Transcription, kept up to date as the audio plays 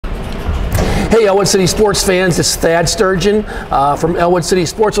Hey, Ellwood City sports fans, it's Thad Sturgeon from Ellwood City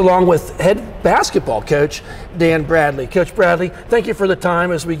Sports, along with head basketball coach Dan Bradley. Coach Bradley, thank you for the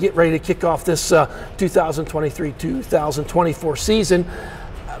time as we get ready to kick off this 2023-2024 season.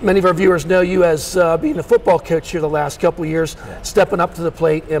 Many of our viewers know you as being a football coach here the last couple of years, stepping up to the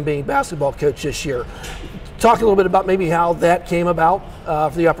plate and being basketball coach this year. Talk a little bit about maybe how that came about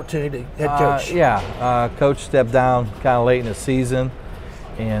for the opportunity to head coach. Coach stepped down kind of late in the season,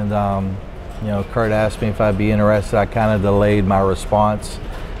 and Kurt asked me if I'd be interested. I kind of delayed my response.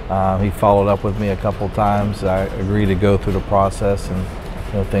 He followed up with me a couple times. I agreed to go through the process, and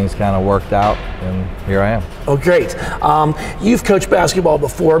things kind of worked out, and here I am. Oh, great. You've coached basketball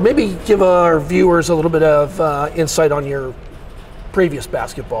before. Maybe give our viewers a little bit of insight on your previous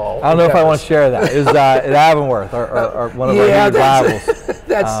basketball. I don't know if I want to share that. It was at Avonworth, or one of our new rivals.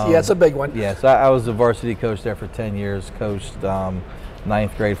 That's a big one. Yes, I was the varsity coach there for 10 years, coached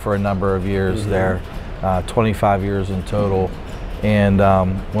ninth grade for a number of years there, 25 years in total. And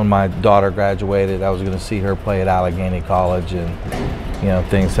when my daughter graduated, I was going to see her play at Allegheny College, and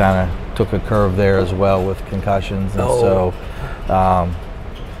things kind of took a curve there as well with concussions, and so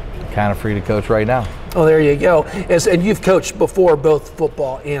kind of free to coach right now. Oh, there you go. And you've coached before both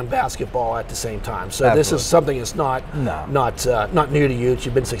football and basketball at the same time, so This is something that's not new to you.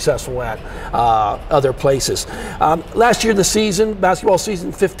 You've been successful at other places. Last year, the basketball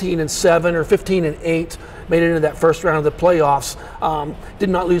season, 15-7 or 15-8. Made it into that first round of the playoffs. Did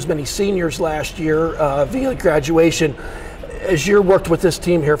not lose many seniors last year via graduation. As you've worked with this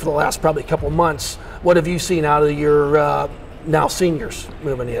team here for the last probably couple months, what have you seen out of your now seniors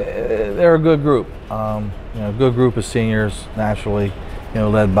moving in? They're a good group. Good group of seniors naturally,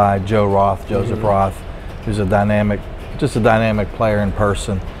 led by Joseph Roth, who's a dynamic player in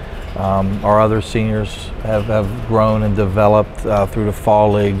person. Our other seniors have grown and developed through the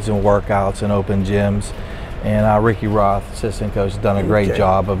fall leagues and workouts and open gyms. And Ricky Roth, assistant coach, has done a great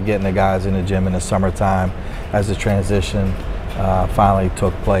job of getting the guys in the gym in the summertime as the transition finally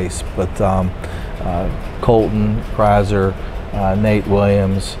took place. But Colton, Kreiser, Nate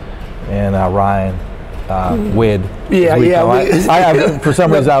Williams, and Ryan Wid. For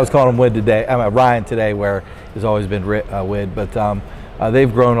some reason I was calling him Wid today. Ryan today, where has always been Wid. But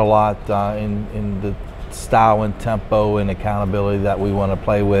they've grown a lot in the style and tempo and accountability that we want to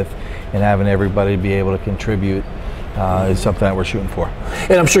play with, and having everybody be able to contribute is something that we're shooting for.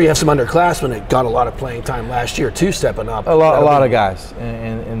 And I'm sure you have some underclassmen that got a lot of playing time last year too, stepping up. A lot of guys,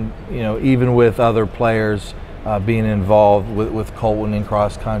 and even with other players being involved with Colton in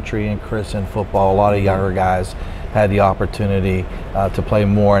cross country and Chris in football, a lot of younger guys had the opportunity to play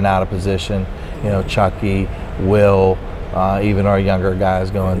more and out of position. Chucky, Will, even our younger guys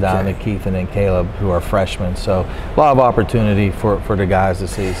going down to Keith and Caleb, who are freshmen. So a lot of opportunity for the guys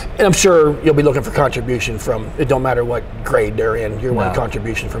this season. And I'm sure you'll be looking for contribution from, it don't matter what grade they're in, you want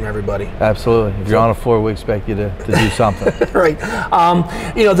contribution from everybody. Absolutely. If you're on the floor, we expect you to do something. Right.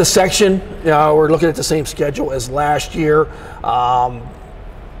 The section, we're looking at the same schedule as last year.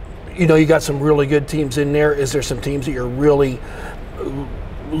 You got some really good teams in there. Is there some teams that you're really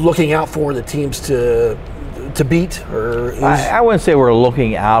looking out for, the teams to beat? Or I wouldn't say we're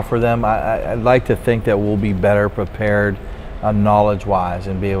looking out for them. I'd like to think that we'll be better prepared knowledge-wise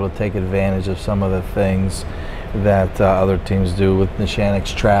and be able to take advantage of some of the things that other teams do with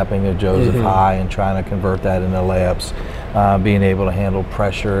Nishanik's trapping of Joseph High and trying to convert that into layups. Being able to handle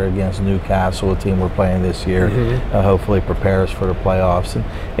pressure against Newcastle, a team we're playing this year, hopefully prepare us for the playoffs.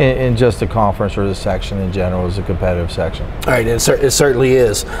 And just the conference or the section in general is a competitive section. All right, it certainly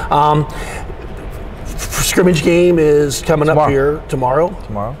is. Scrimmage game is coming up here tomorrow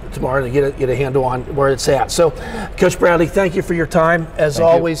to get a handle on where it's at. So, Coach Bradley, thank you for your time. As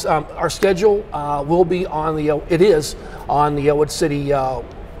always, our schedule will be on the Ellwood City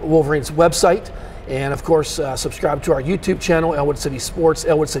Wolverines website, and of course, subscribe to our YouTube channel. Ellwood City Sports,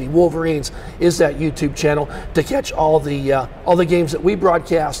 Ellwood City Wolverines is that YouTube channel to catch all the games that we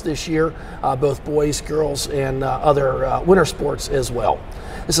broadcast this year, both boys, girls, and other winter sports as well.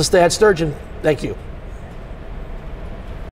 This is Thad Sturgeon. Thank you.